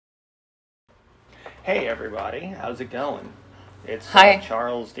Hey everybody, how's it going? It's Hi.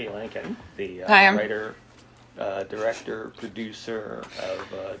 Charles D. Lincoln, the Hi, writer, director, producer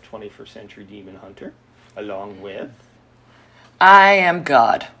of 21st Century Demon Hunter, along with... I am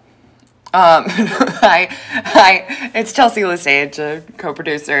God. It's Chelsea LeSage, a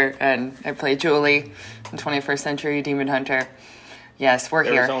co-producer, and I play Julie in 21st Century Demon Hunter. Yes, we're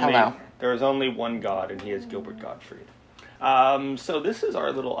here. Hello. There is only one God, and he is Gilbert Gottfried. So this is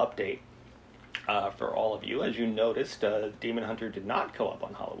our little update for all of you. As you noticed, Demon Hunter did not go up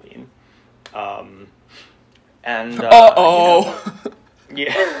on Halloween.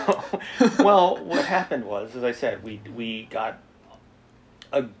 Yeah. Well, what happened was, as I said, we got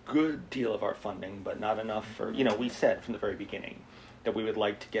a good deal of our funding, but not enough for, we said from the very beginning that we would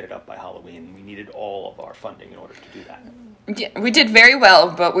like to get it up by Halloween. We needed all of our funding in order to do that. Yeah, we did very well,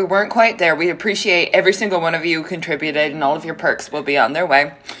 but we weren't quite there. We appreciate every single one of you who contributed, and all of your perks will be on their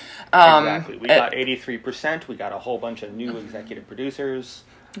way. Exactly. We got 83%. We got a whole bunch of new executive producers.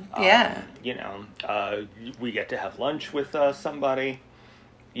 Yeah. We get to have lunch with somebody.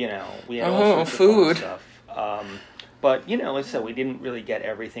 We had all sorts food. of fun stuff. But, as I said, we didn't really get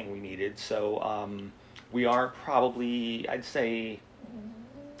everything we needed. So we are probably, I'd say,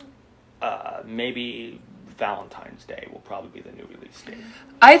 maybe Valentine's Day will probably be the new release date.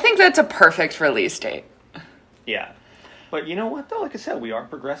 I think that's a perfect release date. Yeah. But you know what, though? Like I said, we are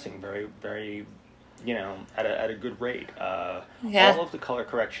progressing very, very, at a good rate. Yeah. All of the color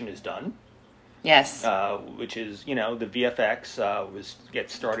correction is done. Yes. Which is, the VFX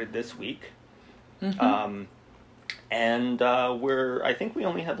gets started this week. Mm-hmm. I think we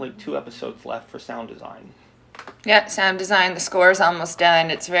only have like 2 episodes left for sound design. Yeah, sound design, the score is almost done.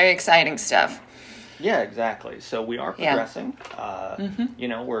 It's very exciting stuff. Yeah, exactly. So we are progressing.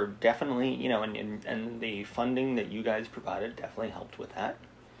 Mm-hmm. We're definitely, and the funding that you guys provided definitely helped with that.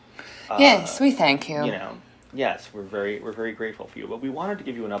 Yes, we thank you. Yes, we're very grateful for you. But we wanted to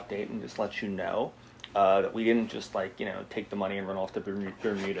give you an update and just let you know that we didn't just take the money and run off to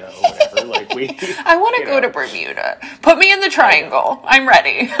Bermuda or whatever. I want to go to Bermuda. Put me in the triangle. I'm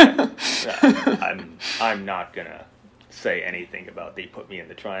ready. I'm not gonna say anything about the "put me in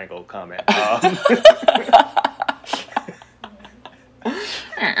the triangle" comment.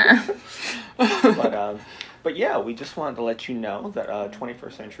 But yeah, we just wanted to let you know that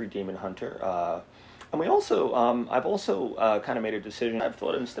 21st Century Demon Hunter, and we also, I've also kind of made a decision. I've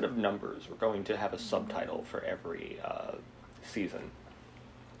thought instead of numbers, we're going to have a subtitle for every season.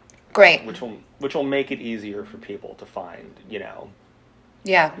 Great. Which will make it easier for people to find,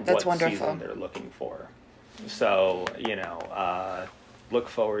 Yeah, that's what wonderful. season they're looking for. So, look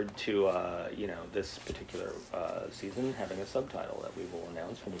forward to, this particular season having a subtitle that we will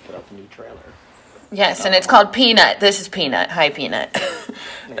announce when we put out the new trailer. Yes, and it's called Peanut. This is Peanut. Hi, Peanut.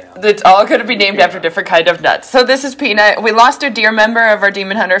 Yeah. It's all going to be named after different kind of nuts. So this is Peanut. We lost a dear member of our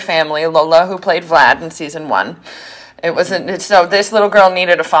Demon Hunter family, Lola, who played Vlad in season 1. So this little girl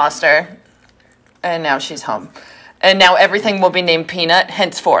needed a foster, and now she's home. And now everything will be named Peanut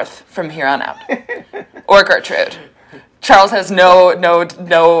henceforth from here on out. Or Gertrude. Charles has no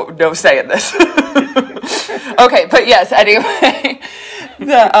say in this. Okay, but yes, anyway.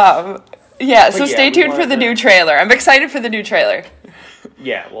 So stay tuned for the new trailer. I'm excited for the new trailer.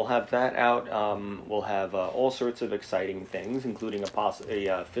 Yeah, we'll have that out. We'll have all sorts of exciting things, including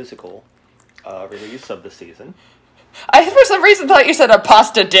a physical release of the season. I, for some reason, thought you said a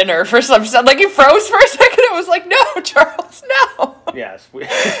pasta dinner. For some reason, you froze for a second. It was like, no, Charles, no. Yes, a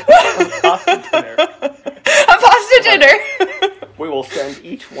pasta dinner. A pasta dinner. We will send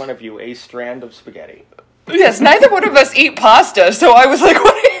each one of you a strand of spaghetti. Yes, neither one of us eat pasta, so I was like,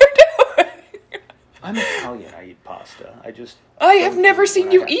 what are you doing? I'm Italian. I eat pasta. I have never seen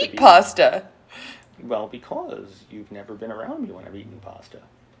you eat pasta. Well, because you've never been around me when I've eaten pasta.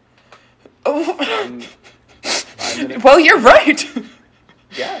 Oh. Well, you're right.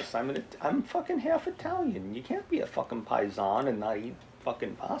 Yes, I'm fucking half Italian. You can't be a fucking paisan and not eat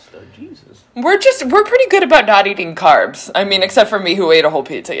fucking pasta. Jesus. We're pretty good about not eating carbs. I mean, except for me who ate a whole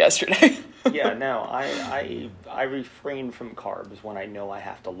pizza yesterday. Yeah, no, I refrain from carbs when I know I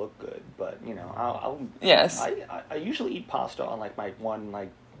have to look good, but Yes. I usually eat pasta on my one I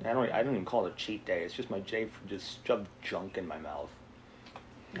don't even call it a cheat day. It's just my day for just shove junk in my mouth.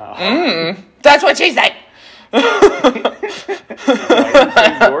 That's what she said.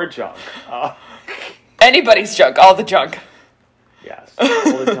 Your junk. Anybody's junk. All the junk. Yes,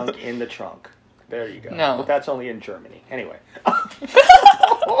 all the junk in the trunk. There you go. No. But that's only in Germany. Anyway.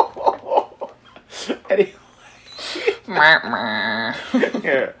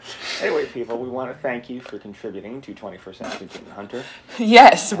 Yeah. Anyway, people, we want to thank you for contributing to 21st Century Demon Hunter.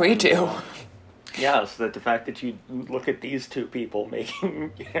 Yes, we do. Yeah, so that the fact that you look at these two people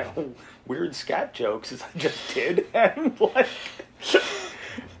making, weird scat jokes as I just did, and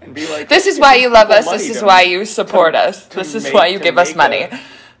and be like, this is why you love us. This is why you support us. This is why you give us money.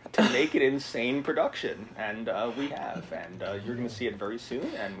 To make an insane production, and we have, and you're going to see it very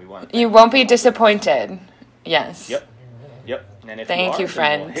soon, and we want. You won't be disappointed. Yes. Yep. And if Thank you,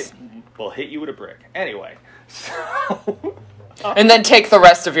 friends. We'll hit you with a brick. Anyway, so. And then take the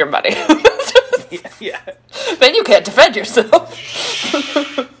rest of your money. Yeah. Then you can't defend yourself.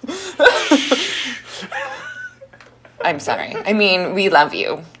 I'm sorry. I mean, we love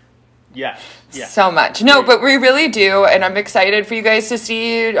you. Yeah. So much. No, but we really do, and I'm excited for you guys to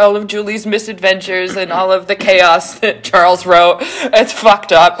see all of Julie's misadventures and all of the chaos that Charles wrote. It's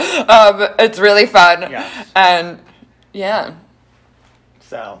fucked up. It's really fun. Yes. And, yeah.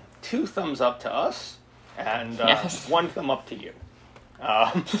 So, 2 thumbs up to us, and Yes. 1 thumb up to you.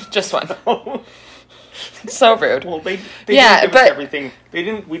 Just one. So rude. Well, they didn't give us everything. They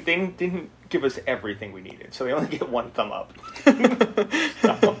didn't give us everything we needed, so they only get 1 thumb up.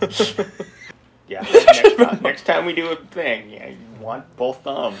 So, yeah. Next time we do a thing, you want both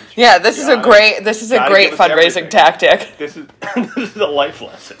thumbs. Yeah, this is a great fundraising tactic. This is a life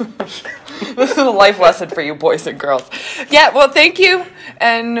lesson. This is a life lesson for you boys and girls. Yeah, well, thank you,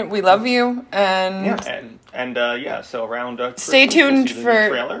 and we love you, and so around Christmas, stay tuned you'll see the for new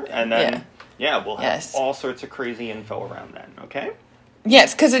trailer, and then we'll have all sorts of crazy info around then. Okay.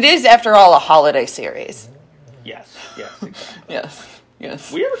 Yes, because it is, after all, a holiday series. Yes, exactly.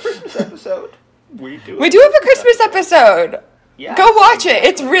 Yes. We have a Christmas episode. We do have a Christmas episode. Yeah. Go watch it.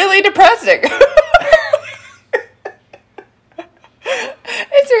 It's really depressing.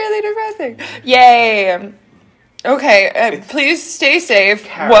 It's really depressing. Yay. Okay, please stay safe.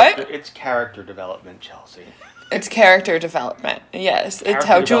 What? It's character development, Chelsea. It's character development. Yes, it's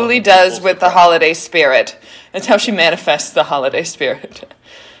how Julie does with the holiday spirit. It's how she manifests the holiday spirit.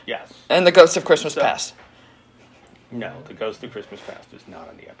 Yes. And the Ghost of Christmas Past. No, the Ghost of Christmas Past is not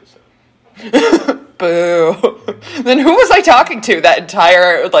on the episode. Boo. Then who was I talking to that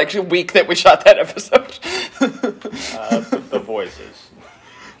entire week that we shot that episode? The voices.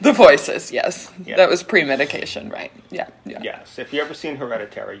 The voices, yes. Yeah. That was pre-medication, right? Yeah. Yes. If you've ever seen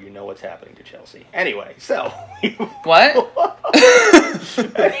Hereditary, you know what's happening to Chelsea. Anyway, so. What?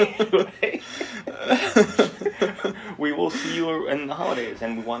 Anyway. We will see you in the holidays,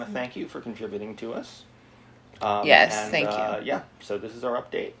 and we want to thank you for contributing to us. Yes, thank you. Yeah, so this is our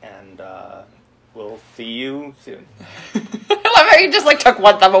update, and we'll see you soon. I love how you just took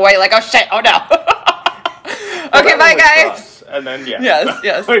 1 thumb away, oh shit, oh no. Okay, bye guys. And then,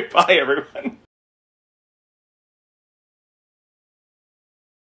 Yes. Bye everyone.